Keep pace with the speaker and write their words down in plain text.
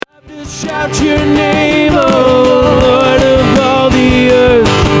Shout your name, O Lord of all the earth.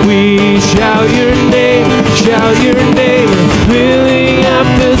 We shout your name, filling up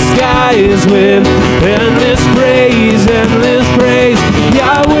the skies with endless praise,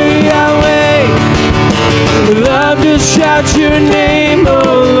 Yahweh, Yahweh. We love to shout your name, O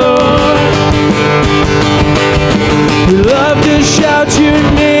Lord. We love to shout your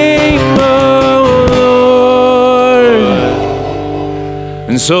name, O Lord.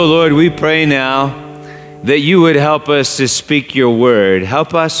 And so, Lord, we pray now that you would help us to speak your word.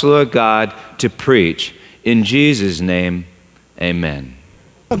 Help us, Lord God, to preach. In Jesus' name, amen.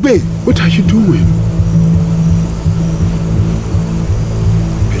 Wait, what are you doing?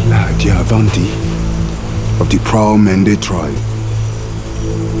 Elijah Avanti of the proud Mende tribe.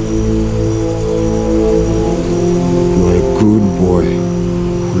 You are a good boy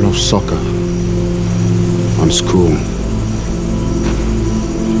who loves soccer and school.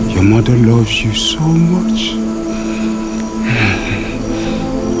 Your mother loves you so much.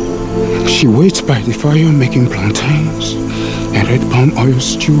 She waits by the fire making plantains and red palm oil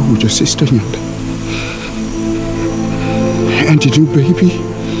stew with your sister yonder. And the new baby.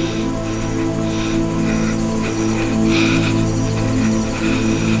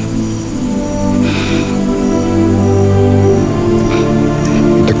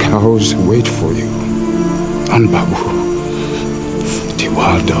 The cows wait for you. And Babu, the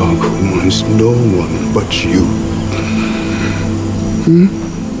wild dog who wants no one but you.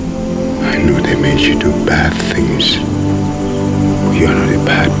 I know they made you do bad things. You're not a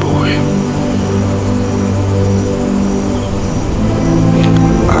bad boy.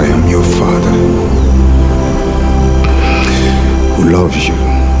 I am your father, who loves you.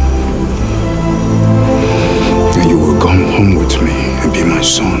 And you will come home with me and be my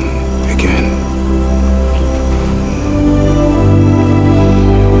son again.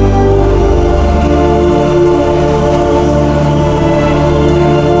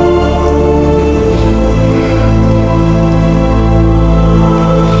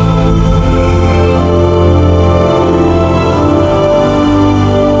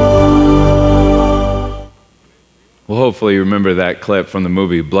 Hopefully you remember that clip from the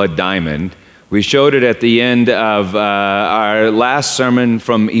movie Blood Diamond. We showed it at the end of our last sermon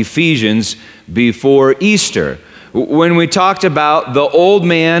from Ephesians before Easter, when we talked about the old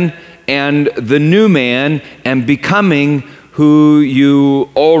man and the new man and becoming who you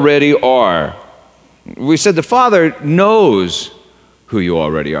already are. We said the Father knows who you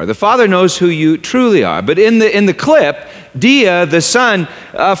already are. The Father knows who you truly are. But in the clip, Dia, the son,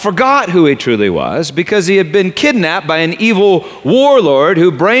 forgot who he truly was because he had been kidnapped by an evil warlord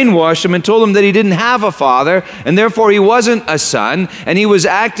who brainwashed him and told him that he didn't have a father and therefore he wasn't a son, and he was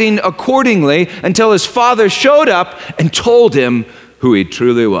acting accordingly until his father showed up and told him who he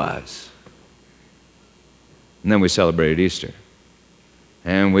truly was. And then we celebrated Easter.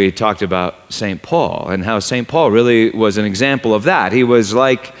 And we talked about St. Paul and how St. Paul really was an example of that. He was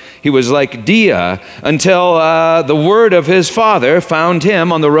like Dia until the word of his father found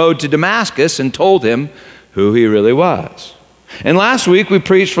him on the road to Damascus and told him who he really was. And last week we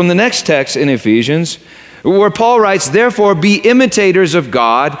preached from the next text in Ephesians, where Paul writes, "Therefore be imitators of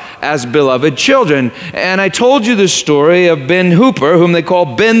God as beloved children." And I told you the story of Ben Hooper, whom they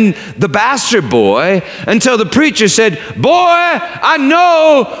call Ben the bastard boy, until the preacher said, "Boy, I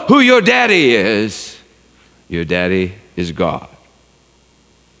know who your daddy is. Your daddy is God."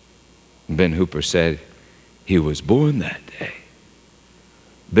 And Ben Hooper said, "He was born that day."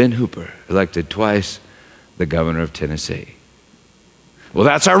 Ben Hooper, elected twice the governor of Tennessee. Well,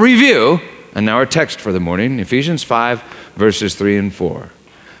 that's our review. And now our text for the morning, Ephesians 5, verses 3 and 4.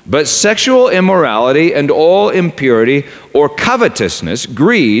 "But sexual immorality and all impurity or covetousness,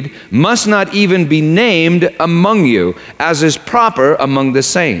 greed, must not even be named among you, as is proper among the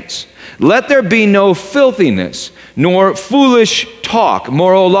saints. Let there be no filthiness, nor foolish talk,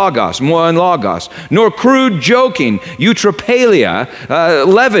 monologos, nor crude joking, eutrapelia,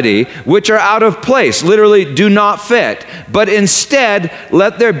 levity, which are out of place," literally do not fit. "But instead,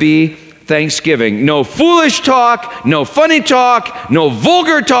 let there be thanksgiving. No foolish talk, no funny talk, no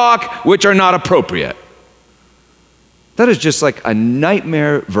vulgar talk, which are not appropriate." That is just like a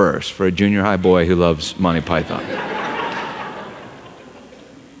nightmare verse for a junior high boy who loves Monty Python.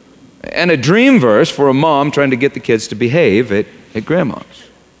 And a dream verse for a mom trying to get the kids to behave at grandma's.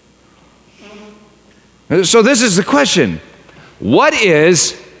 So this is the question. What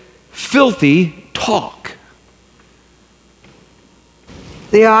is filthy talk?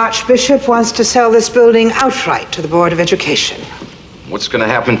 The Archbishop wants to sell this building outright to the Board of Education. What's going to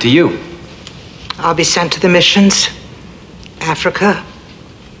happen to you? I'll be sent to the missions, Africa,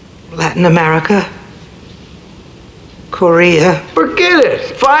 Latin America, Korea. Forget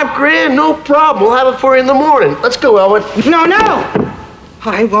it. $5,000, no problem. We'll have it for you in the morning. Let's go, Elwood. No, no!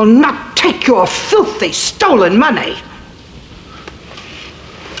 I will not take your filthy, stolen money.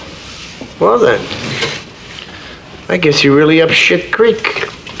 Well then, I guess you're really up shit creek.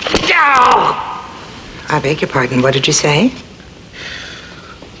 I beg your pardon, what did you say?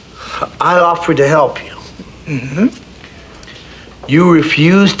 I offered to help you. Mm-hmm. You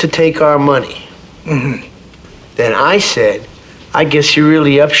refused to take our money. Mm-hmm. Then I said, I guess you're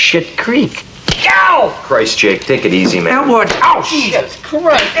really up shit creek. Christ, Jake, take it easy, man. Elwood. Oh, Jesus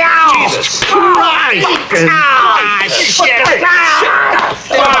Christ! Jesus Christ!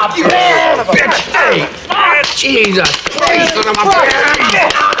 Fuck you, bitch! Hey, Jesus Christ!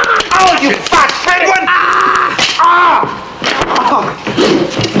 Oh, you fat penguin!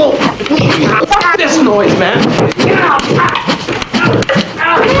 Fuck this noise, man!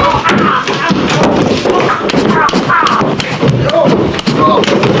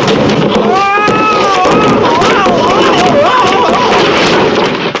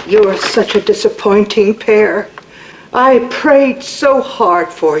 You're such a disappointing pair. I prayed so hard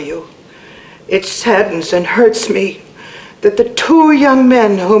for you. It saddens and hurts me that the two young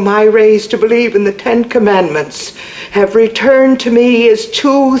men whom I raised to believe in the Ten Commandments have returned to me as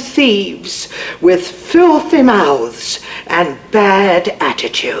two thieves with filthy mouths and bad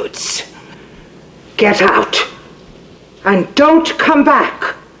attitudes. Get out and don't come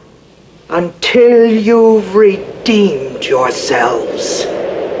back until you've redeemed yourselves.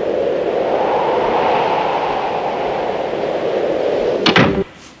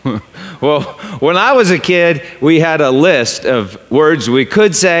 Well, when I was a kid, we had a list of words we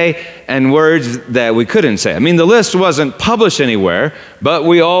could say and words that we couldn't say. I mean, the list wasn't published anywhere, but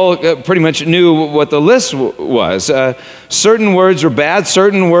we all pretty much knew what the list was. Certain words were bad,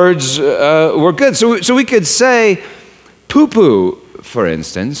 certain words were good. So we could say poo-poo, for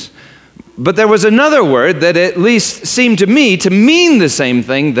instance, but there was another word that at least seemed to me to mean the same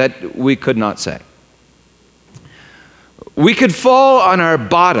thing that we could not say. We could fall on our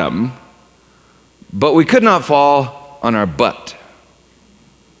bottom, but we could not fall on our butt.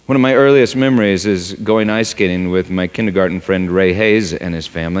 One of my earliest memories is going ice skating with my kindergarten friend Ray Hayes and his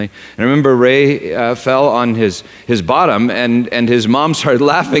family. And I remember Ray fell on his bottom, and his mom started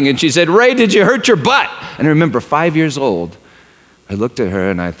laughing, and she said, "Ray, did you hurt your butt?" And I remember 5 years old, I looked at her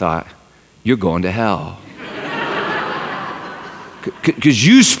and I thought, "You're going to hell." Because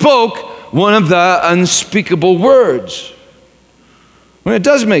you spoke one of the unspeakable words. Well, it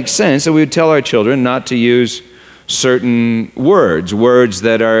does make sense that we would tell our children not to use certain words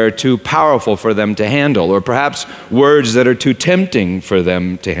that are too powerful for them to handle, or perhaps words that are too tempting for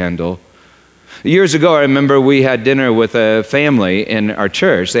them to handle. Years ago, I remember we had dinner with a family in our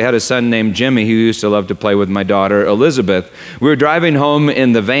church. They had a son named Jimmy who used to love to play with my daughter, Elizabeth. We were driving home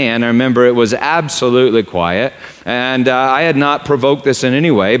in the van. I remember it was absolutely quiet, and I had not provoked this in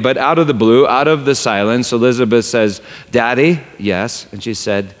any way, but out of the blue, out of the silence, Elizabeth says, "Daddy?" "Yes." And she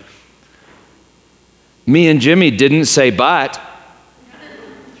said, "Me and Jimmy didn't say but,"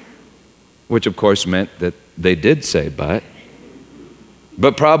 which of course meant that they did say but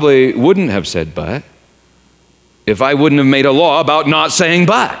probably wouldn't have said but if I wouldn't have made a law about not saying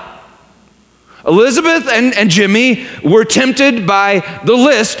but. Elizabeth and Jimmy were tempted by the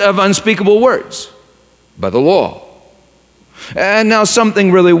list of unspeakable words, by the law. And now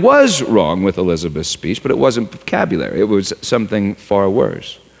something really was wrong with Elizabeth's speech, but it wasn't vocabulary. It was something far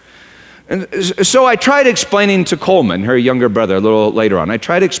worse. And so I tried explaining to Coleman, her younger brother, a little later on, I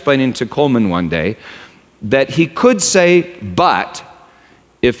tried explaining to Coleman one day that he could say but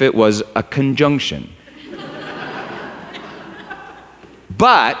if it was a conjunction.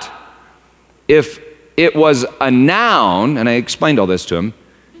 But if it was a noun, and I explained all this to him,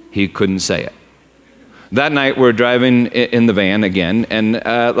 he couldn't say it. That night we're driving in the van again, and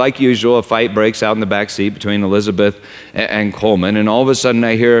like usual, a fight breaks out in the back seat between Elizabeth and Coleman, and all of a sudden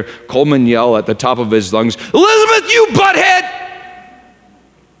I hear Coleman yell at the top of his lungs, "Elizabeth, you butthead!"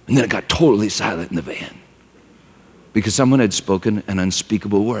 And then it got totally silent in the van, because someone had spoken an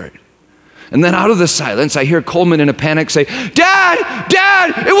unspeakable word. And then out of the silence, I hear Coleman in a panic say, Dad,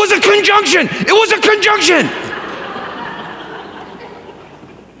 it was a conjunction! It was a conjunction!"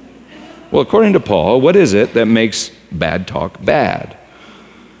 Well, according to Paul, what is it that makes bad talk bad?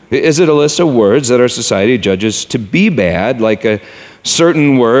 Is it a list of words that our society judges to be bad, like a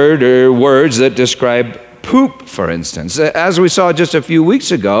certain word or words that describe poop, for instance. As we saw just a few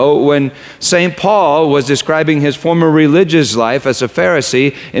weeks ago when St. Paul was describing his former religious life as a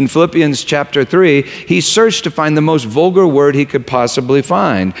Pharisee in Philippians chapter 3, he searched to find the most vulgar word he could possibly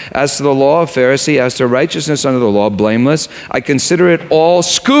find. As to the law of Pharisee, as to righteousness under the law, blameless, I consider it all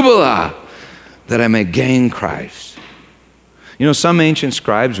scubala, that I may gain Christ. You know, some ancient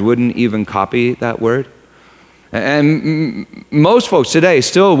scribes wouldn't even copy that word. And most folks today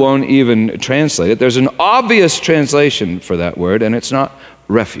still won't even translate it. There's an obvious translation for that word, and it's not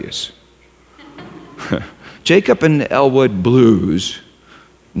refuse. Jacob and Elwood Blues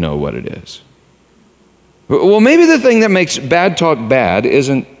know what it is. Well, maybe the thing that makes bad talk bad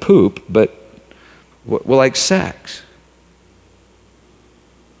isn't poop, but, well, like sex.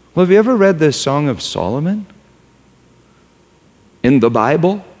 Well, have you ever read the Song of Solomon in the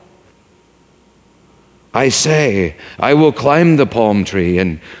Bible? I say, I will climb the palm tree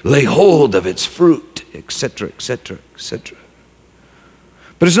and lay hold of its fruit, etc., etc., etc.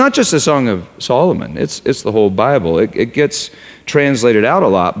 But it's not just the Song of Solomon. It's the whole Bible. It gets translated out a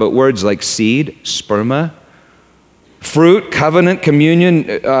lot, but words like seed, sperma, fruit, covenant,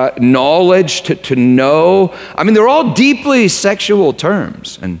 communion, knowledge, to know. I mean, they're all deeply sexual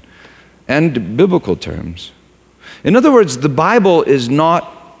terms and biblical terms. In other words, the Bible is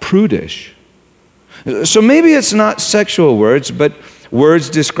not prudish. So maybe it's not sexual words, but words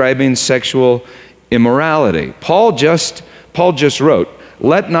describing sexual immorality. Paul just wrote,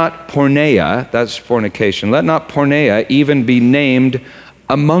 let not porneia, that's fornication, let not porneia even be named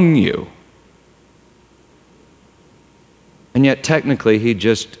among you. And yet technically he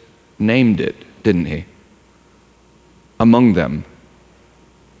just named it, didn't he? Among them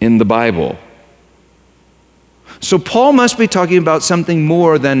in the Bible. So Paul must be talking about something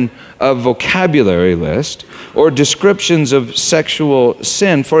more than a vocabulary list or descriptions of sexual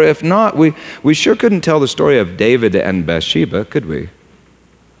sin, for if not, we sure couldn't tell the story of David and Bathsheba, could we?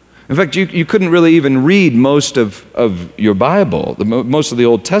 In fact, you couldn't really even read most of your Bible, most of the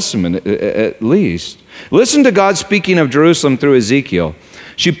Old Testament at least. Listen to God speaking of Jerusalem through Ezekiel.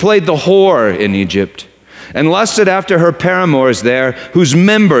 She played the whore in Egypt and lusted after her paramours there, whose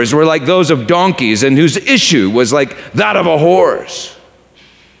members were like those of donkeys and whose issue was like that of a horse.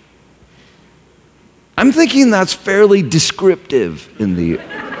 I'm thinking that's fairly descriptive in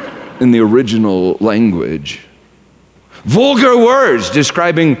the original language. Vulgar words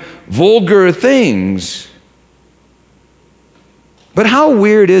describing vulgar things. But how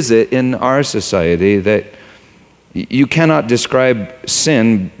weird is it in our society that you cannot describe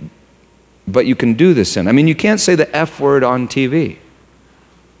sin, but you can do the sin? I mean, you can't say the F word on TV,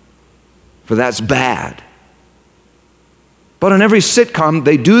 for that's bad. But on every sitcom,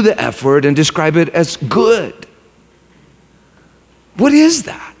 they do the F word and describe it as good. What is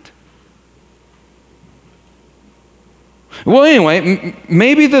that? Well, anyway,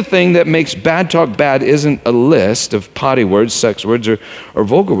 maybe the thing that makes bad talk bad isn't a list of potty words, sex words, or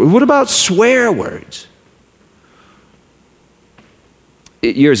vulgar words. What about swear words?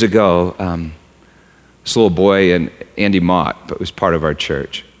 Years ago, this little boy, and Andy Mott, but was part of our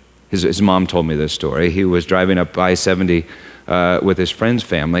church. His mom told me this story. He was driving up I-70 with his friend's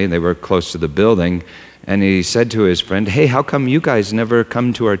family, and they were close to the building, and he said to his friend, "Hey, how come you guys never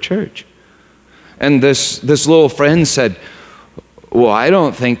come to our church?" And this little friend said, "Well, I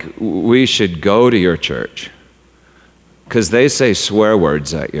don't think we should go to your church because they say swear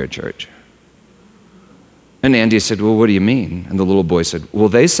words at your church." And Andy said, "Well, what do you mean?" And the little boy said, "Well,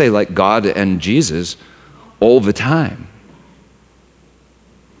 they say like God and Jesus all the time."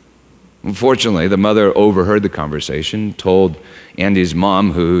 Unfortunately, the mother overheard the conversation, told Andy's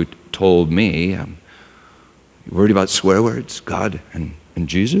mom, who told me, "You worried about swear words, God and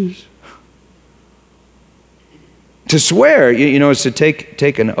Jesus?" To swear, is to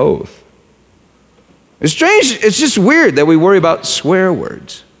take an oath. It's strange, it's just weird that we worry about swear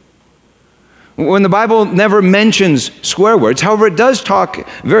words when the Bible never mentions swear words. However, it does talk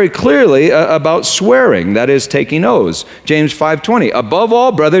very clearly about swearing, that is, taking oaths. James 5:20, above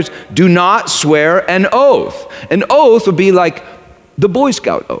all, brothers, do not swear an oath. An oath would be like the Boy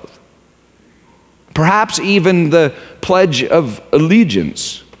Scout oath, perhaps even the Pledge of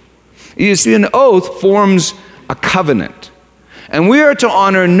Allegiance. You see, an oath forms a covenant. And we are to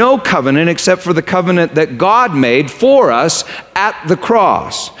honor no covenant except for the covenant that God made for us at the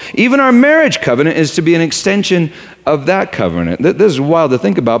cross. Even our marriage covenant is to be an extension of that covenant. This is wild to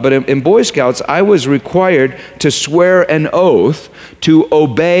think about, but in Boy Scouts, I was required to swear an oath to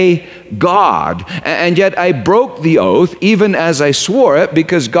obey God. And yet I broke the oath even as I swore it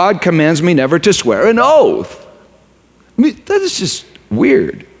because God commands me never to swear an oath. I mean, that is just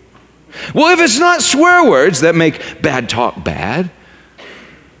weird. Well, if it's not swear words that make bad talk bad,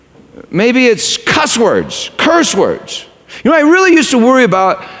 maybe it's cuss words, curse words. I really used to worry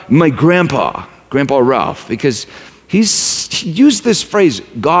about my Grandpa Ralph, because he used this phrase,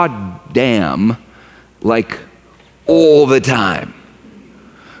 God damn, like all the time.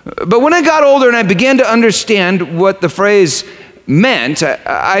 But when I got older and I began to understand what the phrase meant,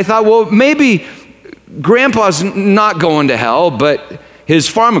 I thought, well, maybe Grandpa's not going to hell, but his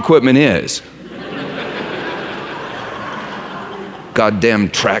farm equipment is. Goddamn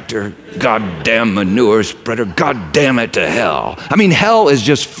tractor, goddamn manure spreader, goddamn it to hell. I mean, hell is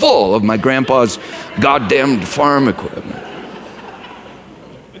just full of my grandpa's goddamn farm equipment.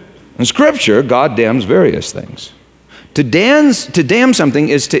 In Scripture, God damns various things. To damn something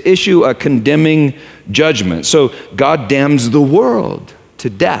is to issue a condemning judgment. So God damns the world to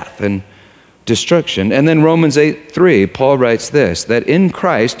death and destruction. And then Romans 8:3, Paul writes this, that in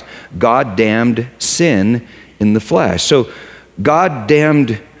Christ, God damned sin in the flesh. So God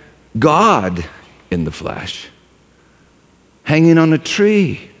damned God in the flesh, hanging on a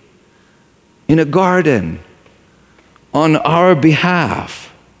tree, in a garden, on our behalf.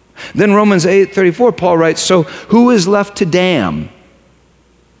 Then Romans 8:34, Paul writes, so who is left to damn?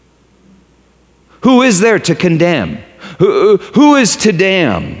 Who is there to condemn? Who is to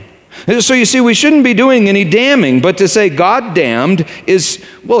damn? So you see, we shouldn't be doing any damning, but to say God damned is,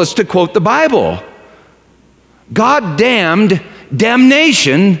 well, it's to quote the Bible. God damned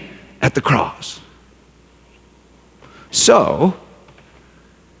damnation at the cross. So,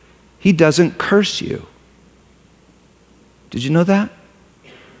 he doesn't curse you. Did you know that?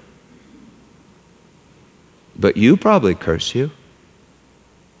 But you probably curse you.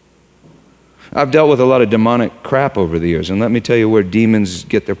 I've dealt with a lot of demonic crap over the years, and let me tell you where demons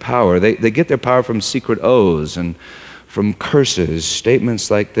get their power. They get their power from secret oaths and from curses,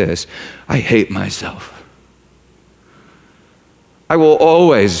 statements like this: I hate myself. I will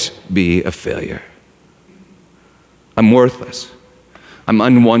always be a failure. I'm worthless. I'm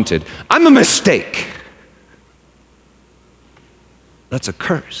unwanted. I'm a mistake. That's a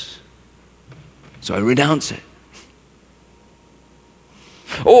curse. So I renounce it.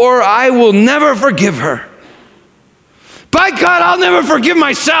 Or I will never forgive her. By God, I'll never forgive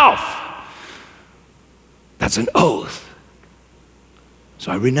myself. That's an oath.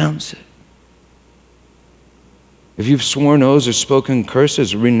 So I renounce it. If you've sworn oaths or spoken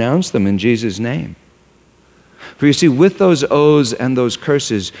curses, renounce them in Jesus' name. For you see, with those oaths and those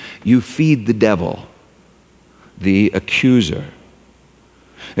curses, you feed the devil, the accuser.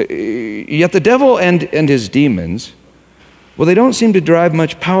 Yet the devil and his demons, well, they don't seem to derive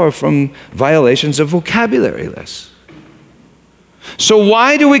much power from violations of vocabulary lists. So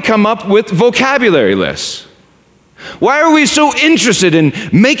why do we come up with vocabulary lists? Why are we so interested in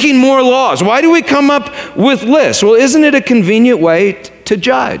making more laws? Why do we come up with lists? Well, isn't it a convenient way to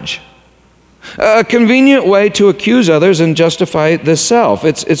judge? A convenient way to accuse others and justify the self.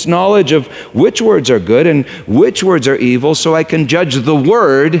 It's knowledge of which words are good and which words are evil, so I can judge the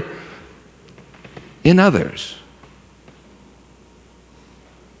word in others.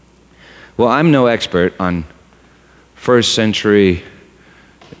 Well, I'm no expert on first century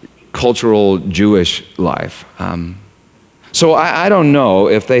cultural Jewish life. So I don't know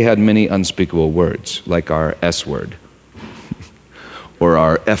if they had many unspeakable words, like our S word, or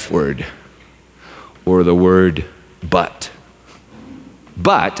our F word, or the word but.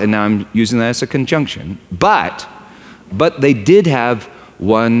 But, and now I'm using that as a conjunction, but they did have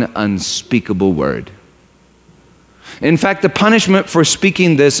one unspeakable word. In fact, the punishment for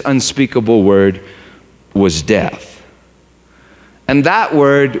speaking this unspeakable word was death. And that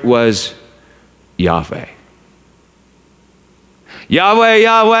word was Yahweh. Yahweh,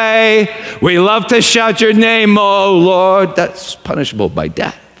 Yahweh, we love to shout your name, oh Lord. That's punishable by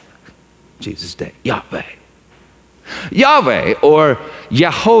death. Jesus' day, Yahweh. Yahweh, or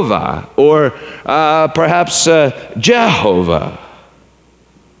Yehovah, or perhaps Jehovah.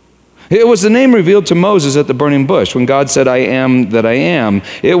 It was the name revealed to Moses at the burning bush when God said, I am that I am.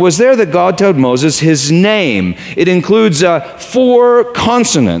 It was there that God told Moses his name. It includes 4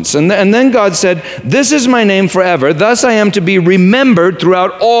 consonants. And then God said, this is my name forever. Thus I am to be remembered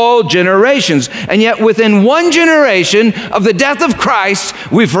throughout all generations. And yet within one generation of the death of Christ,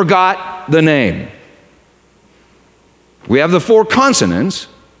 we forgot the name. We have the 4 consonants.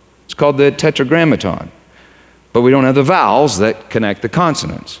 It's called the tetragrammaton. But we don't have the vowels that connect the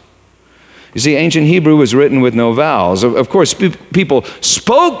consonants. You see, ancient Hebrew was written with no vowels. Of course, people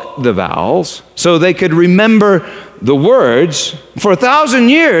spoke the vowels so they could remember the words. For 1,000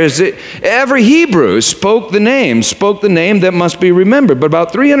 years, every Hebrew spoke the name that must be remembered. But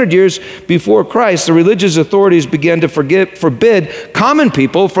about 300 years before Christ, the religious authorities began to forbid common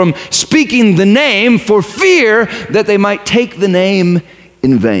people from speaking the name for fear that they might take the name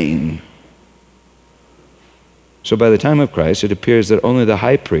in vain. So by the time of Christ, it appears that only the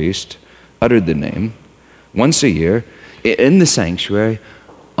high priest uttered the name once a year in the sanctuary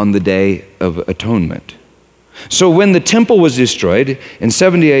on the Day of Atonement. So when the temple was destroyed in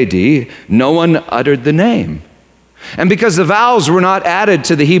 70 AD, no one uttered the name. And because the vowels were not added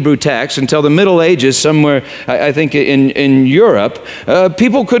to the Hebrew text until the Middle Ages, somewhere, I think in Europe,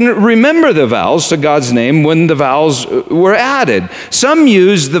 people couldn't remember the vowels to God's name when the vowels were added. Some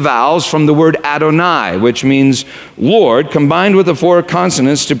used the vowels from the word Adonai, which means Lord, combined with the 4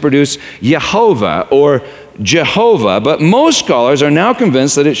 consonants to produce Yehovah or Jehovah, but most scholars are now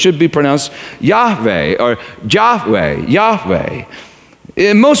convinced that it should be pronounced Yahweh or Yahweh.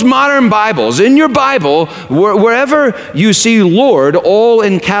 In most modern Bibles, in your Bible, wherever you see Lord, all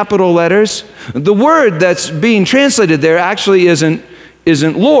in capital letters, the word that's being translated there actually isn't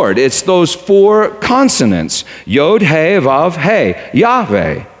Lord. It's those 4 consonants, Yod, He, Vav, He,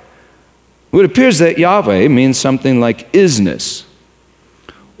 Yahweh. It appears that Yahweh means something like isness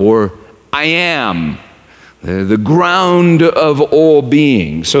or I am, the ground of all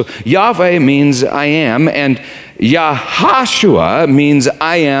being. So Yahweh means I am, and Yahashua means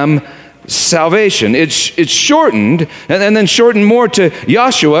I am salvation. It's shortened, and then shortened more to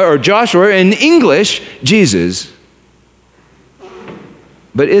Yahshua or Joshua, in English, Jesus.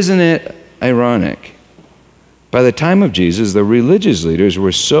 But isn't it ironic? By the time of Jesus, the religious leaders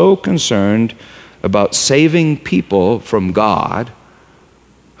were so concerned about saving people from God,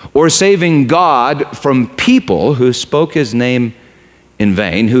 or saving God from people who spoke his name in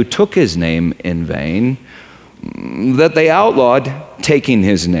vain, who took his name in vain, that they outlawed taking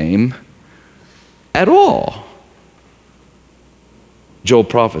his name at all. Joel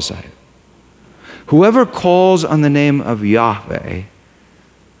prophesied, whoever calls on the name of Yahweh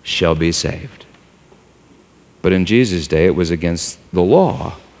shall be saved. But in Jesus' day, it was against the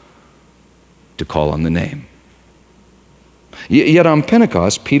law to call on the name. Yet on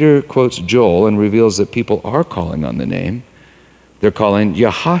Pentecost, Peter quotes Joel and reveals that people are calling on the name. They're calling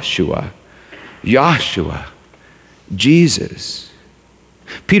Yahashua, Yahshua, Jesus.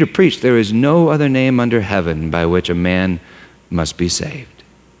 Peter preached, there is no other name under heaven by which a man must be saved.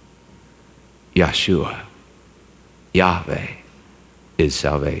 Yahshua, Yahweh, is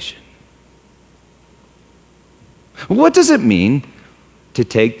salvation. What does it mean to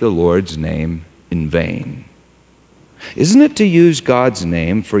take the Lord's name in vain? Isn't it to use God's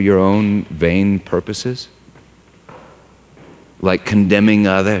name for your own vain purposes? Like condemning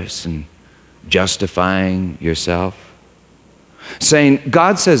others and justifying yourself? Saying,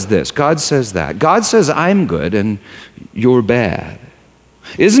 God says this, God says that. God says I'm good and you're bad.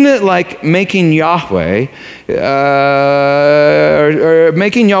 Isn't it like making Yahweh, or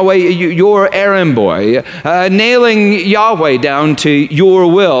making Yahweh your errand boy, nailing Yahweh down to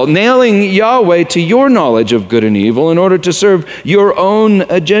your will, nailing Yahweh to your knowledge of good and evil in order to serve your own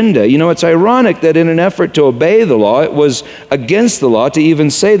agenda? You know, it's ironic that in an effort to obey the law, it was against the law to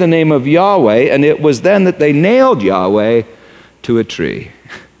even say the name of Yahweh, and it was then that they nailed Yahweh to a tree,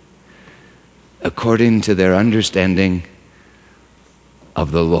 according to their understanding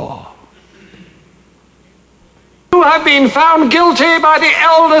of the law. You have been found guilty by the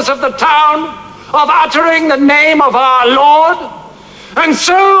elders of the town of uttering the name of our Lord, and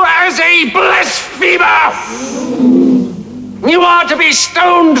so as a blasphemer, you are to be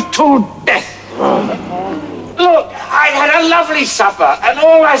stoned to death. Look, I'd had a lovely supper, and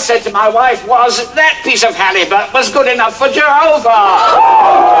all I said to my wife was that piece of halibut was good enough for Jehovah.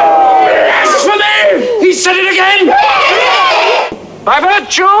 Blasphemy! He said it again! By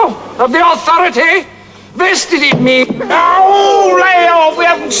virtue of the authority vested in me. Oh, lay off, we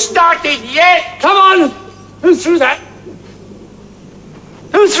haven't started yet. Come on! Who threw that?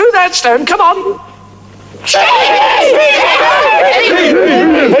 Who threw that stone? Come on!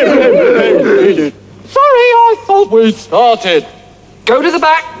 Sorry, I thought we'd started. Go to the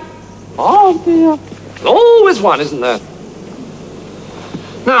back. Oh, dear. Always one, isn't there?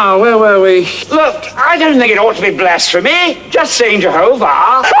 Now, where were we? Look, I don't think it ought to be blasphemy. Just saying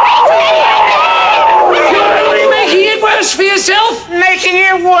Jehovah. You're only making it worse for yourself. Making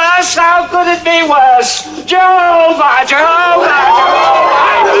it worse? How could it be worse? Jehovah, Jehovah,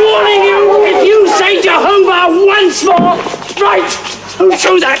 Jehovah. I'm warning you, if you say Jehovah once more. Right, who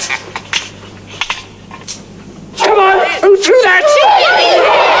threw that?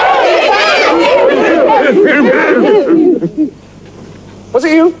 Was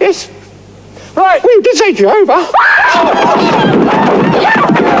it you? Yes. Right, we did say Jehovah.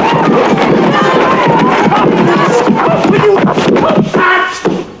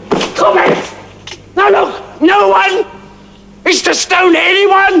 Comment! Now look, no one is to stone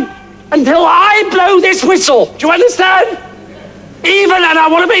anyone until I blow this whistle. Do you understand? Even, and I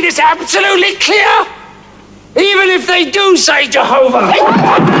want to make this absolutely clear, even if they do say Jehovah.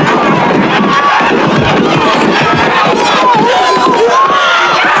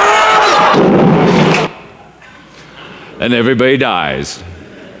 And everybody dies.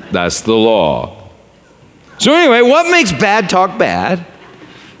 That's the law. So anyway, what makes bad talk bad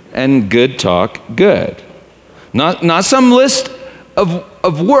and good talk good? Not some list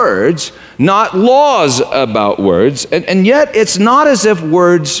of words, not laws about words, and yet it's not as if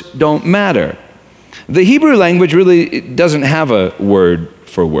words don't matter. The Hebrew language really doesn't have a word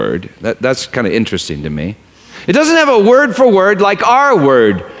for word. That's kind of interesting to me. It doesn't have a word for word like our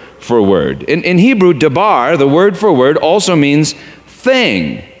word for word. In Hebrew, dabar, the word for word, also means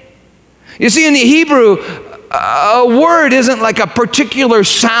thing. You see, in the Hebrew, a word isn't like a particular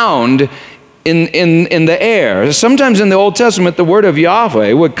sound in the air. Sometimes in the Old Testament, the word of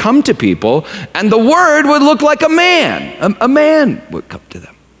Yahweh would come to people, and the word would look like a man. A man would come to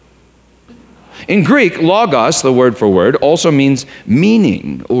them. In Greek, logos, the word for word, also means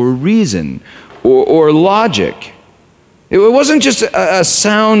meaning or reason or logic. It wasn't just a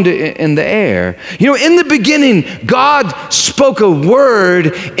sound in the air. You know, in the beginning, God spoke a word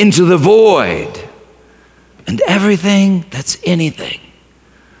into the void, and everything that's anything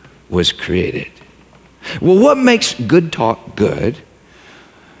was created. Well, what makes good talk good?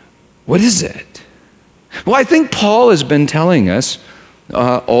 What is it? Well, I think Paul has been telling us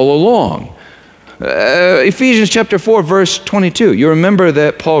all along. Ephesians chapter 4, verse 22. You remember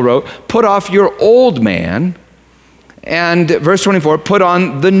that Paul wrote, "Put off your old man," and verse 24, "Put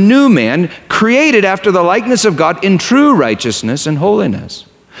on the new man, created after the likeness of God in true righteousness and holiness.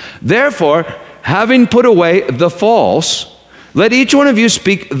 Therefore, having put away the false, let each one of you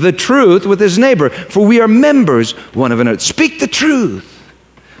speak the truth with his neighbor, for we are members one of another." Speak the truth.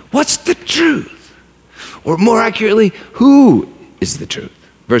 What's the truth? Or more accurately, who is the truth?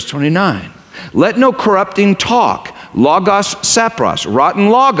 Verse 29. "Let no corrupting talk, logos sapros, rotten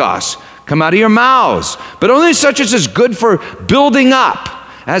logos, come out of your mouths, but only such as is good for building up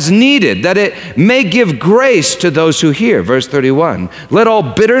as needed, that it may give grace to those who hear." Verse 31. "Let all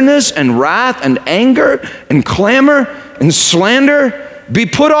bitterness and wrath and anger and clamor and slander be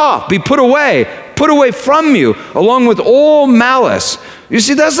put off, be put away from you, along with all malice." You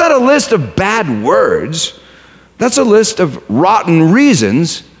see, that's not a list of bad words. That's a list of rotten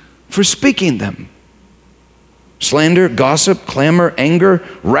reasons for speaking them. Slander, gossip, clamor, anger,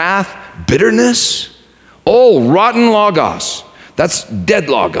 wrath, bitterness, all rotten logos. That's dead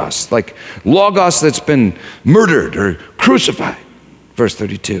logos, like logos that's been murdered or crucified. Verse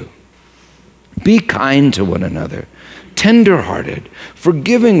 32. "Be kind to one another, tender-hearted,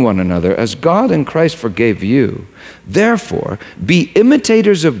 forgiving one another as God in Christ forgave you. Therefore, be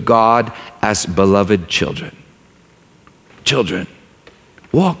imitators of God as beloved children." Children,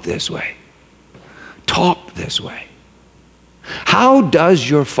 walk this way. Talk this way. How does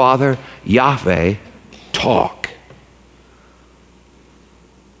your Father Yahweh talk?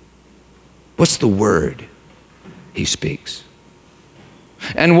 What's the word he speaks?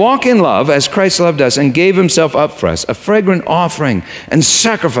 "And walk in love as Christ loved us and gave himself up for us, a fragrant offering and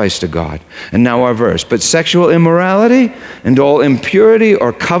sacrifice to God." And now our verse. "But sexual immorality and all impurity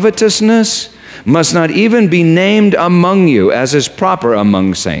or covetousness must not even be named among you, as is proper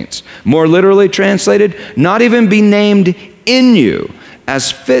among saints." More literally translated, not even be named in you, as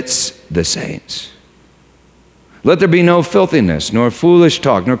fits the saints. "Let there be no filthiness, nor foolish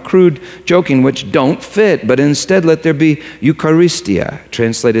talk, nor crude joking, which don't fit, but instead let there be Eucharistia,"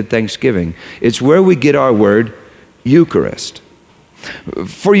 translated thanksgiving. It's where we get our word Eucharist.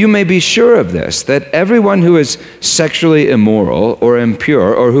 "For you may be sure of this, that everyone who is sexually immoral or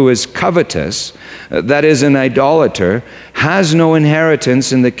impure or who is covetous, that is an idolater, has no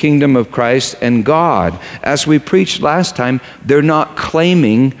inheritance in the kingdom of Christ and God." As we preached last time, they're not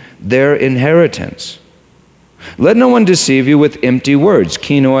claiming their inheritance. "Let no one deceive you with empty words,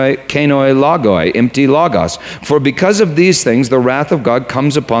 kenoi logoi, empty logos. For because of these things, the wrath of God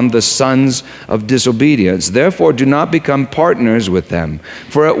comes upon the sons of disobedience. Therefore, do not become partners with them.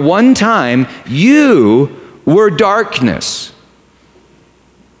 For at one time, you were darkness.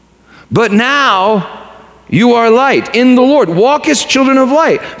 But now You are light in the Lord. Walk as children of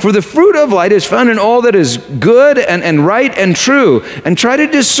light. For the fruit of light is found in all that is good and right and true. And try to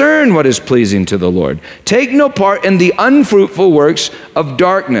discern what is pleasing to the Lord. Take no part in the unfruitful works of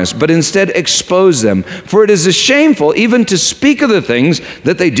darkness, but instead expose them. For it is shameful even to speak of the things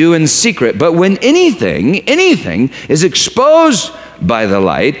that they do in secret. But when anything is exposed by the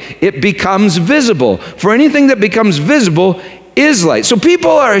light, it becomes visible. For anything that becomes visible is light. So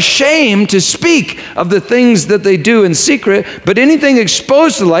people are ashamed to speak of the things that they do in secret, but anything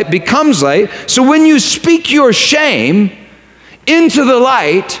exposed to light becomes light. So when you speak your shame into the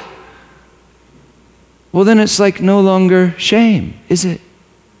light, well, then it's like no longer shame, is it?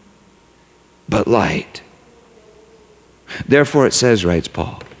 But light. Therefore it says, writes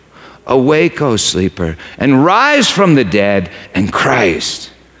Paul, awake, O sleeper, and rise from the dead, and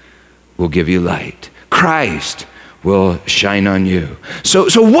Christ will give you light. Christ will shine on you. So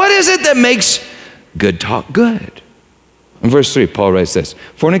what is it that makes good talk good? In verse 3, Paul writes this: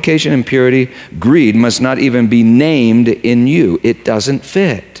 fornication, impurity, greed must not even be named in you. It doesn't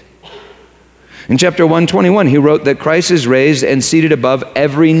fit. In chapter 121, he wrote that Christ is raised and seated above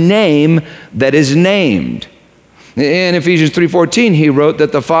every name that is named. In Ephesians 3:14, he wrote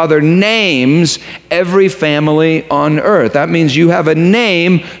that the Father names every family on earth. That means you have a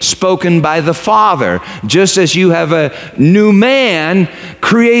name spoken by the Father, just as you have a new man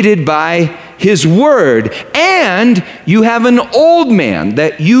created by his word. And you have an old man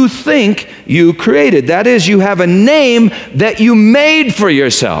that you think you created. That is, you have a name that you made for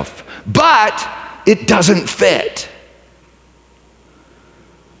yourself, but it doesn't fit.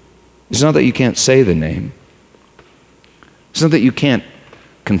 It's not that you can't say the name. It's not that you can't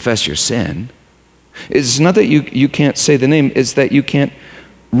confess your sin. It's not that you can't say the name. It's that you can't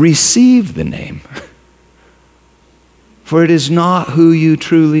receive the name. For it is not who you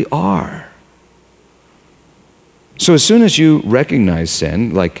truly are. So as soon as you recognize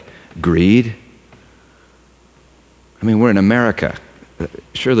sin, like greed, I mean, we're in America.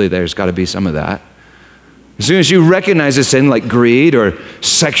 Surely there's got to be some of that. As soon as you recognize a sin like greed or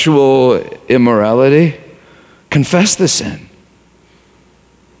sexual immorality, confess the sin.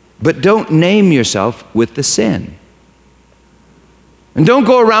 But don't name yourself with the sin. And don't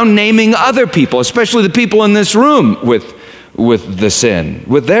go around naming other people, especially the people in this room, with the sin,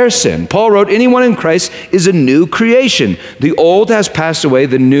 with their sin. Paul wrote, anyone in Christ is a new creation. The old has passed away,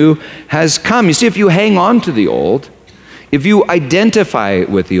 the new has come. You see, if you hang on to the old, if you identify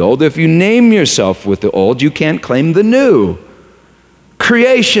with the old, if you name yourself with the old, you can't claim the new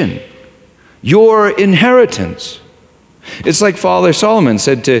creation, your inheritance. It's like Father Solomon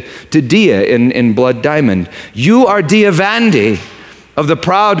said to Dia in Blood Diamond, you are Dia Vandy of the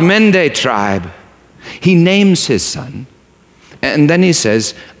proud Mende tribe. He names his son, and then he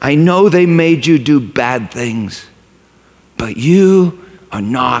says, I know they made you do bad things, but you are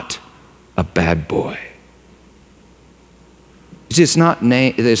not a bad boy. It's not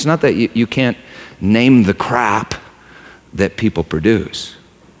that you can't name the crap that people produce.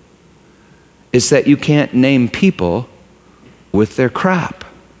 It's that you can't name people with their crap.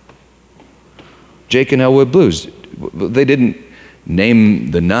 Jake and Elwood Blues, they didn't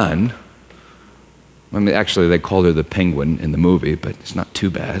name the nun. I mean, actually, they called her the penguin in the movie, but it's not too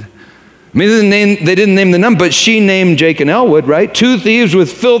bad. I mean, they didn't name the nun, but she named Jake and Elwood, right? Two thieves with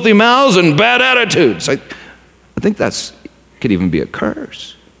filthy mouths and bad attitudes. I think that's could even be a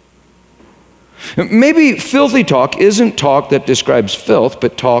curse. Maybe filthy talk isn't talk that describes filth,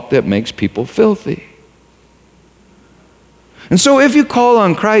 but talk that makes people filthy. And so if you call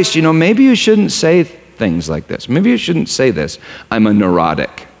on Christ, maybe you shouldn't say things like this. Maybe you shouldn't say this. I'm a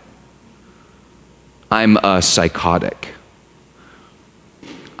neurotic. I'm a psychotic.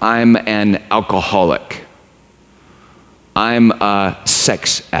 I'm an alcoholic. I'm a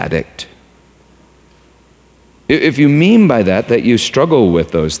sex addict. If you mean by that you struggle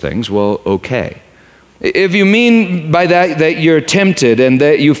with those things, well, okay. If you mean by that you're tempted and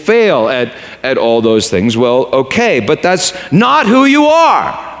that you fail at all those things, well, okay. But that's not who you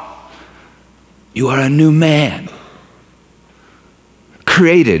are. You are a new man,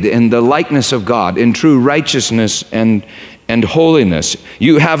 created in the likeness of God, in true righteousness and holiness.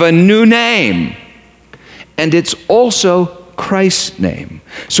 You have a new name, and it's also Christ's name.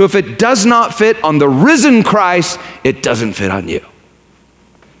 So if it does not fit on the risen Christ, it doesn't fit on you.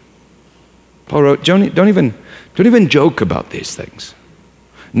 Paul wrote, don't even joke about these things.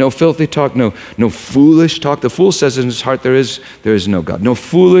 No filthy talk, no foolish talk. The fool says in his heart there is no God. No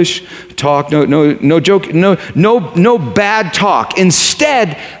foolish talk, no joke, no bad talk.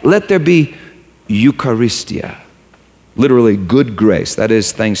 Instead, let there be Eucharistia. Literally, good grace. That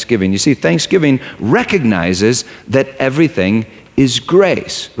is thanksgiving. You see, thanksgiving recognizes that everything is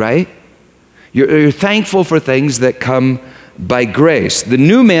grace, right? You're thankful for things that come by grace. The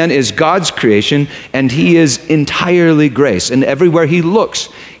new man is God's creation, and he is entirely grace. And everywhere he looks,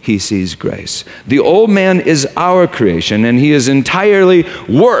 he sees grace. The old man is our creation, and he is entirely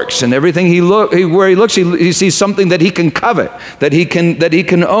works. And everything where he looks, he sees something that he can covet, that he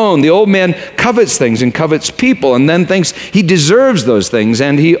can own. The old man covets things and covets people, and then thinks he deserves those things,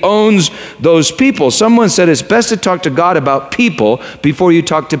 and he owns those people. Someone said it's best to talk to God about people before you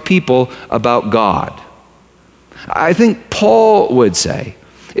talk to people about God. I think Paul would say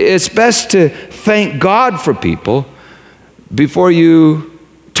it's best to thank God for people before you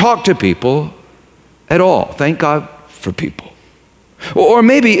talk to people at all. Thank God for people. Or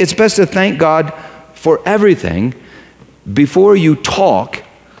maybe it's best to thank God for everything before you talk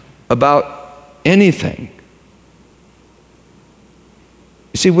about anything.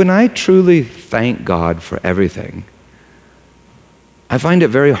 You see, when I truly thank God for everything, I find it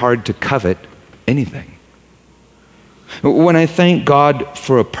very hard to covet anything. When I thank God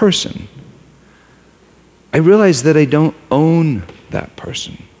for a person, I realize that I don't own that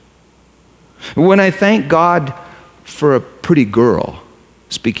person. When I thank God for a pretty girl,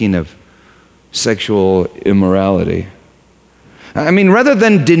 speaking of sexual immorality, I mean, rather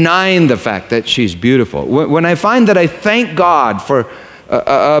than denying the fact that she's beautiful, when I find that I thank God for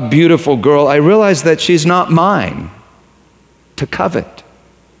a beautiful girl, I realize that she's not mine to covet.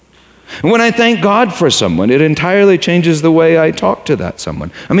 When I thank God for someone, it entirely changes the way I talk to that someone.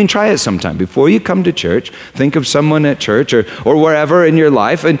 I mean, try it sometime. Before you come to church, think of someone at church or wherever in your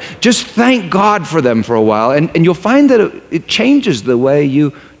life, and just thank God for them for a while, and you'll find that it changes the way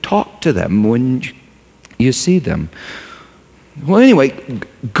you talk to them when you see them. Well, anyway,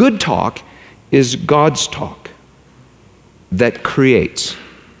 good talk is God's talk that creates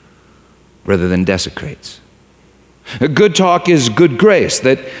rather than desecrates. Good talk is good grace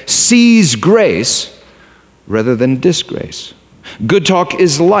that sees grace rather than disgrace. Good talk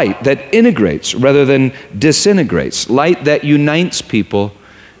is light that integrates rather than disintegrates. Light that unites people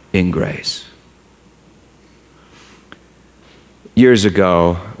in grace. Years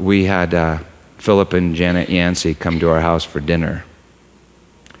ago, we had Philip and Janet Yancey come to our house for dinner.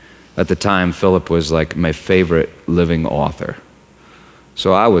 At the time, Philip was like my favorite living author.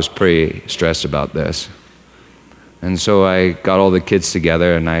 So I was pretty stressed about this. And so I got all the kids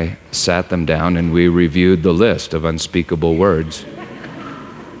together and I sat them down and we reviewed the list of unspeakable words.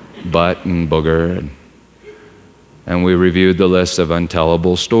 Butt and booger. And we reviewed the list of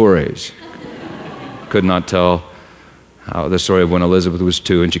untellable stories. Could not tell how the story of when Elizabeth was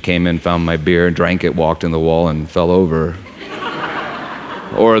 2 and she came in, found my beer, and drank it, walked in the wall and fell over.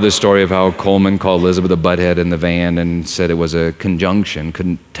 Or the story of how Coleman called Elizabeth a butthead in the van and said it was a conjunction.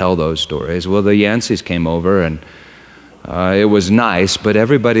 Couldn't tell those stories. Well, the Yanceys came over and it was nice, but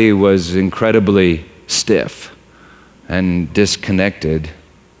everybody was incredibly stiff and disconnected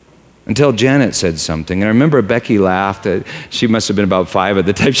until Janet said something. And I remember Becky laughed. She must have been about 5 at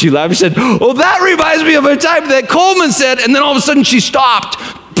the time. She laughed. She said, "Oh, that reminds me of a time that Coleman said," and then all of a sudden she stopped,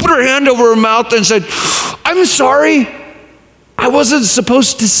 put her hand over her mouth and said, "I'm sorry, I wasn't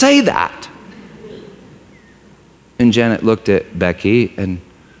supposed to say that." And Janet looked at Becky and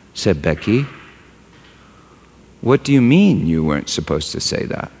said, "Becky, what do you mean you weren't supposed to say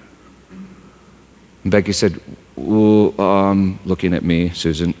that?" And Becky said, "Well, looking at me,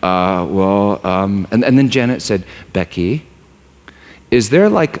 Susan, and then Janet said, "Becky, is there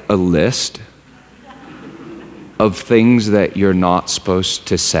like a list of things that you're not supposed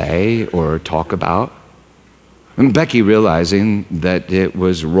to say or talk about?" And Becky, realizing that it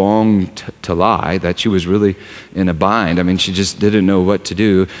was wrong to lie, that she was really in a bind, I mean, she just didn't know what to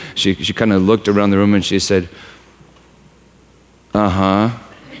do, she kind of looked around the room and she said, "Uh-huh."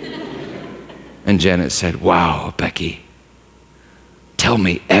 And Janet said, "Wow, Becky, tell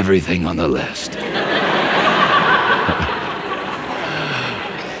me everything on the list."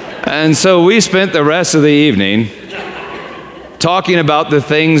 And so we spent the rest of the evening talking about the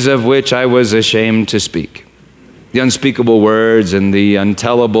things of which I was ashamed to speak. The unspeakable words and the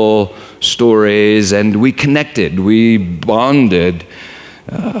untellable stories, and we connected, we bonded.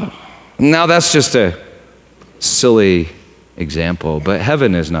 Now that's just a silly example, but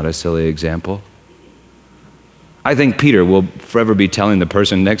heaven is not a silly example. I think Peter will forever be telling the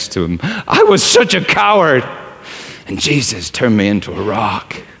person next to him, "I was such a coward, and Jesus turned me into a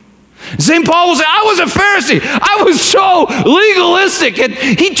rock." St. Paul will say, "I was a Pharisee. I was so legalistic, and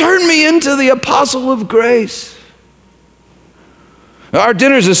he turned me into the apostle of grace." Our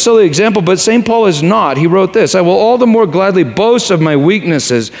dinner is a silly example, but St. Paul is not. He wrote this: I will all the more gladly boast of my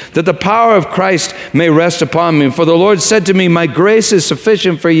weaknesses, that the power of Christ may rest upon me. For the Lord said to me, my grace is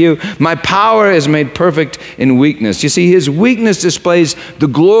sufficient for you. My power is made perfect in weakness. You see, his weakness displays the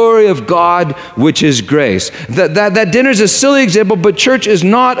glory of God, which is grace. That dinner is a silly example, but church is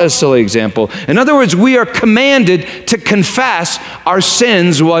not a silly example. In other words, we are commanded to confess our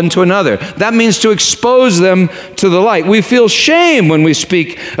sins one to another. That means to expose them to the light. We feel shame when we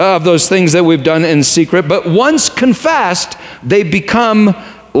speak of those things that we've done in secret, but once confessed, they become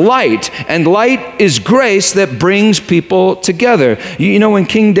light, and light is grace that brings people together. You know, when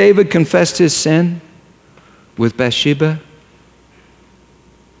King David confessed his sin with Bathsheba,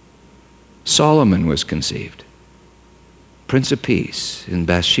 Solomon was conceived, Prince of Peace, in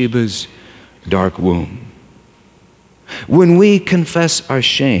Bathsheba's dark womb. When we confess our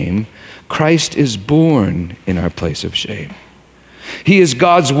shame, Christ is born in our place of shame. He is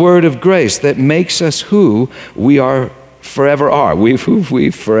God's word of grace that makes us who we forever are. Who we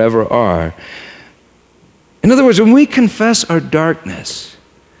forever are. In other words, when we confess our darkness,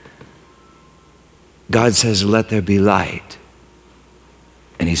 God says, let there be light.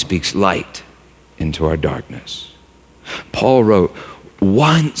 And he speaks light into our darkness. Paul wrote,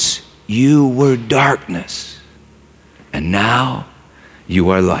 once you were darkness, and now you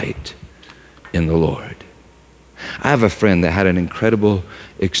are light in the Lord. I have a friend that had an incredible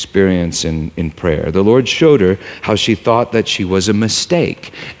experience in prayer. The Lord showed her how she thought that she was a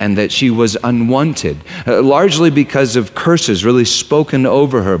mistake and that she was unwanted, largely because of curses really spoken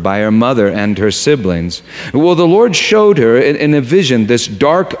over her by her mother and her siblings. Well, the Lord showed her in a vision this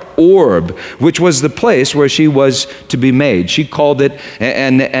dark orb, which was the place where she was to be made. She called it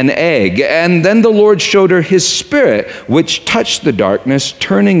an egg. And then the Lord showed her his spirit, which touched the darkness,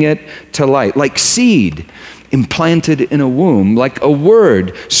 turning it to light, like seed implanted in a womb, like a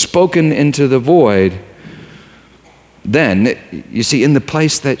word spoken into the void. Then, you see, in the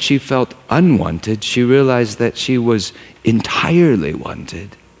place that she felt unwanted, she realized that she was entirely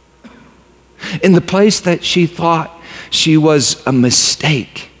wanted. In the place that she thought she was a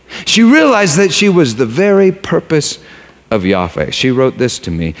mistake, she realized that she was the very purpose of Yahweh. She wrote this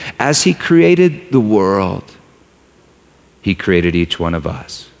to me: as he created the world, he created each one of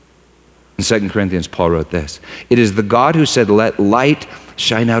us. In 2 Corinthians, Paul wrote this: it is the God who said, let light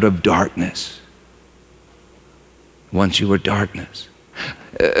shine out of darkness. Once you were darkness.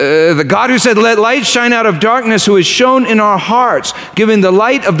 The God who said, let light shine out of darkness, who is shown in our hearts, giving the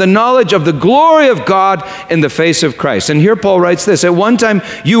light of the knowledge of the glory of God in the face of Christ. And here Paul writes this: at one time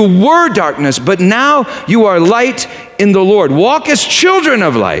you were darkness, but now you are light in the Lord. Walk as children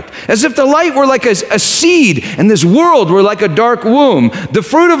of light, as if the light were like a seed and this world were like a dark womb. The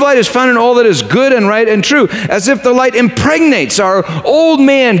fruit of light is found in all that is good and right and true, as if the light impregnates our old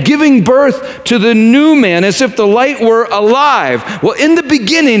man, giving birth to the new man, as if the light were alive. Well, in the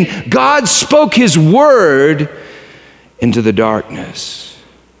beginning, God spoke his word into the darkness,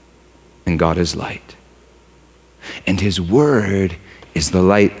 and God is light. And his word is the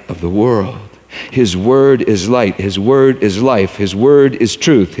light of the world. His word is light. His word is life. His word is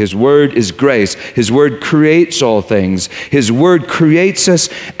truth. His word is grace. His word creates all things. His word creates us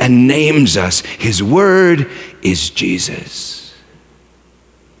and names us. His word is Jesus.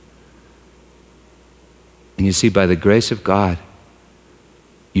 And you see, by the grace of God,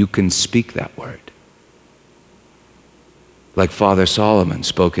 you can speak that word. Like Father Solomon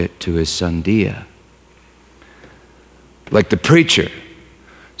spoke it to his son Dia. Like the preacher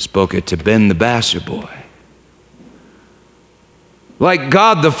spoke it to Ben the Basser boy. Like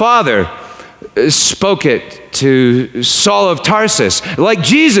God the Father spoke it to Saul of Tarsus. Like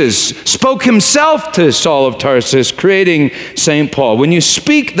Jesus spoke himself to Saul of Tarsus, creating St. Paul. When you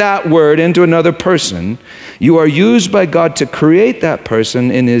speak that word into another person, you are used by God to create that person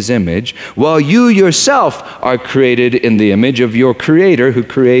in his image, while you yourself are created in the image of your Creator, who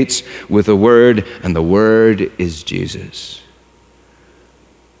creates with a word, and the word is Jesus.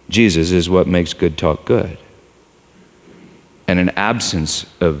 Jesus is what makes good talk good. And in absence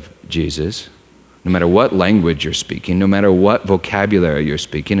of Jesus, no matter what language you're speaking, no matter what vocabulary you're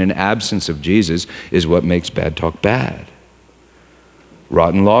speaking, in absence of Jesus is what makes bad talk bad.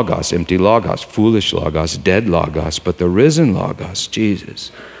 Rotten logos, empty logos, foolish logos, dead logos, but the risen logos,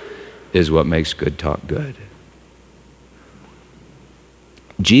 Jesus, is what makes good talk good.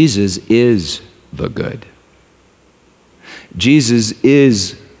 Jesus is the good. Jesus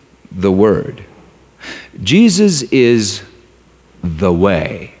is the word. Jesus is the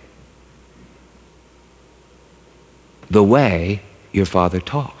way. The way your Father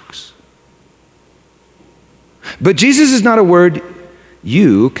talks. But Jesus is not a word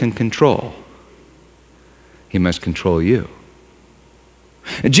you can control. He must control you.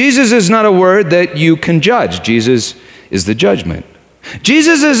 Jesus is not a word that you can judge. Jesus is the judgment.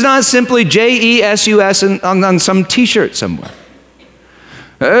 Jesus is not simply J-E-S-U-S on some t-shirt somewhere.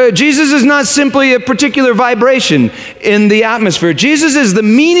 Jesus is not simply a particular vibration in the atmosphere. Jesus is the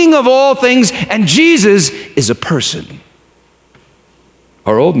meaning of all things, and Jesus is a person.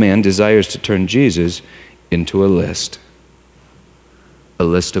 Our old man desires to turn Jesus into a list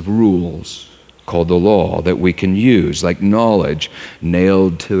of rules called the law that we can use, like knowledge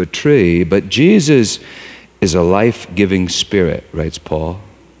nailed to a tree. But Jesus is a life-giving spirit, writes Paul,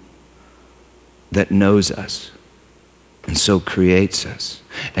 that knows us and so creates us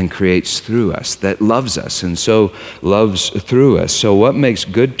and creates through us, that loves us and so loves through us. So what makes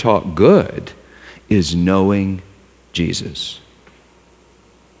good talk good is knowing Jesus.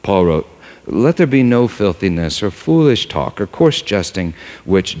 Paul wrote, "Let there be no filthiness or foolish talk or coarse jesting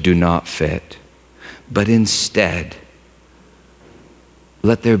which do not fit, but instead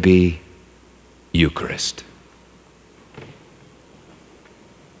let there be Eucharist."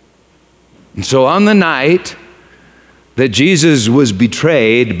 And so on the night that Jesus was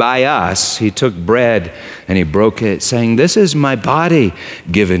betrayed by us, he took bread and he broke it, saying, "This is my body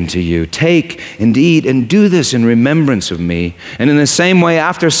given to you. Take and eat and do this in remembrance of me." And in the same way,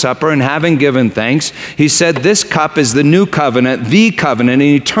 after supper and having given thanks, he said, "This cup is the new covenant, an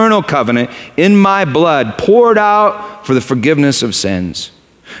eternal covenant in my blood, poured out for the forgiveness of sins.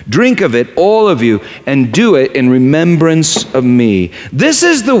 Drink of it, all of you, and do it in remembrance of me." This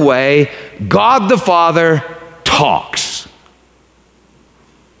is the way God the Father talks.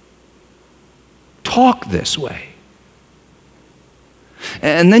 Talk this way.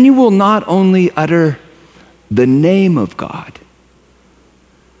 And then you will not only utter the name of God,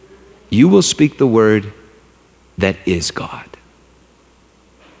 you will speak the word that is God.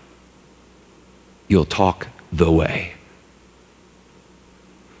 You'll talk the way,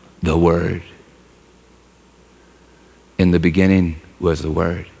 the Word. In the beginning was the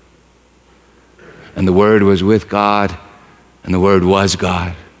Word, and the Word was with God, and the Word was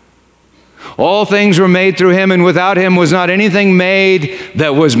God. All things were made through him, and without him was not anything made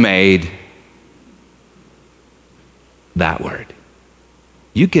that was made. That word.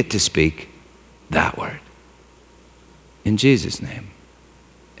 You get to speak that word. In Jesus' name,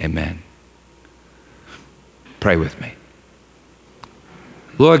 amen. Pray with me.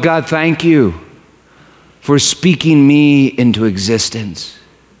 Lord God, thank you for speaking me into existence.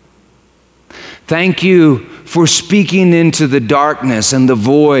 Thank you for speaking into the darkness and the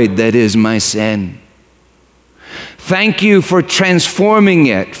void that is my sin. Thank you for transforming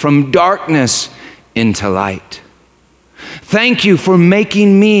it from darkness into light. Thank you for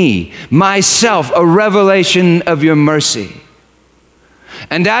making me, myself, a revelation of your mercy.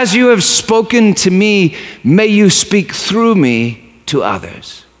 And as you have spoken to me, may you speak through me to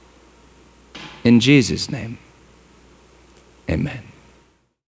others. In Jesus' name, amen.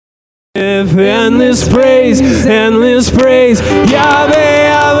 Endless praise, Yahweh,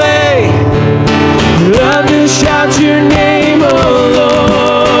 Yahweh. Love to shout your name, oh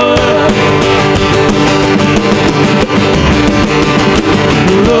Lord.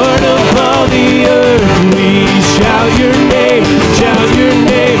 Lord of all the earth, we shout your name,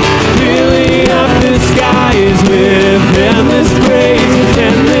 filling up the skies with endless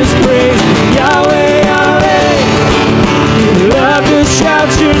praise, Yahweh, Yahweh. Love to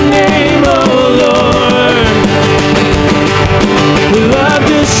shout your name, oh Lord. Love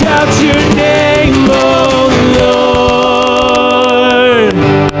to shout your name, oh Lord.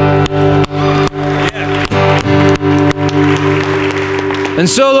 And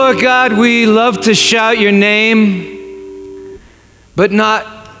so, Lord God, we love to shout your name, but not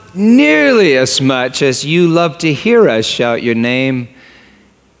nearly as much as you love to hear us shout your name,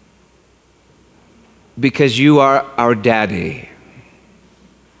 because you are our daddy.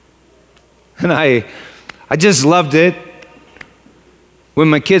 And I just loved it when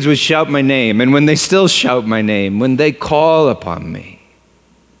my kids would shout my name, and when they still shout my name, when they call upon me.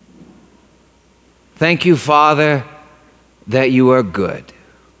 Thank you, Father, that you are good.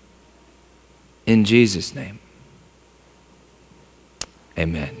 In Jesus' name,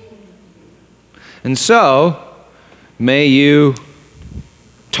 amen. And so, may you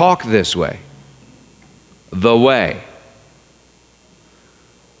talk this way, the way,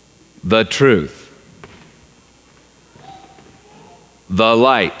 the truth, the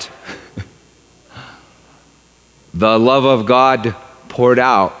light, the love of God poured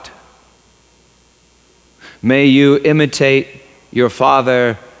out. May you imitate your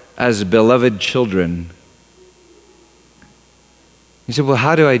Father as beloved children. You say, well,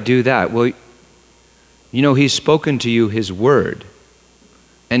 how do I do that? Well, you know, he's spoken to you his word.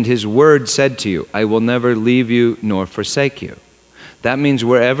 And his word said to you, I will never leave you nor forsake you. That means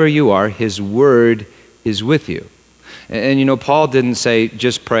wherever you are, his word is with you. And you know, Paul didn't say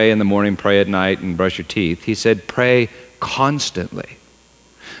just pray in the morning, pray at night, and brush your teeth. He said pray constantly.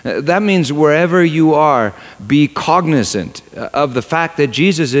 That means wherever you are, be cognizant of the fact that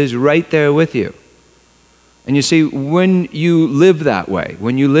Jesus is right there with you. And you see, when you live that way,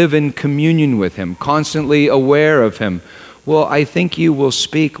 when you live in communion with him, constantly aware of him, well, I think you will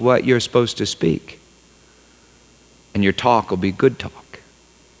speak what you're supposed to speak. And your talk will be good talk,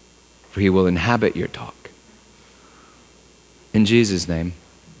 for he will inhabit your talk. In Jesus' name,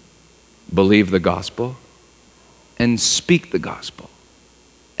 believe the gospel and speak the gospel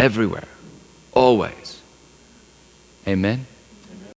everywhere, always. Amen.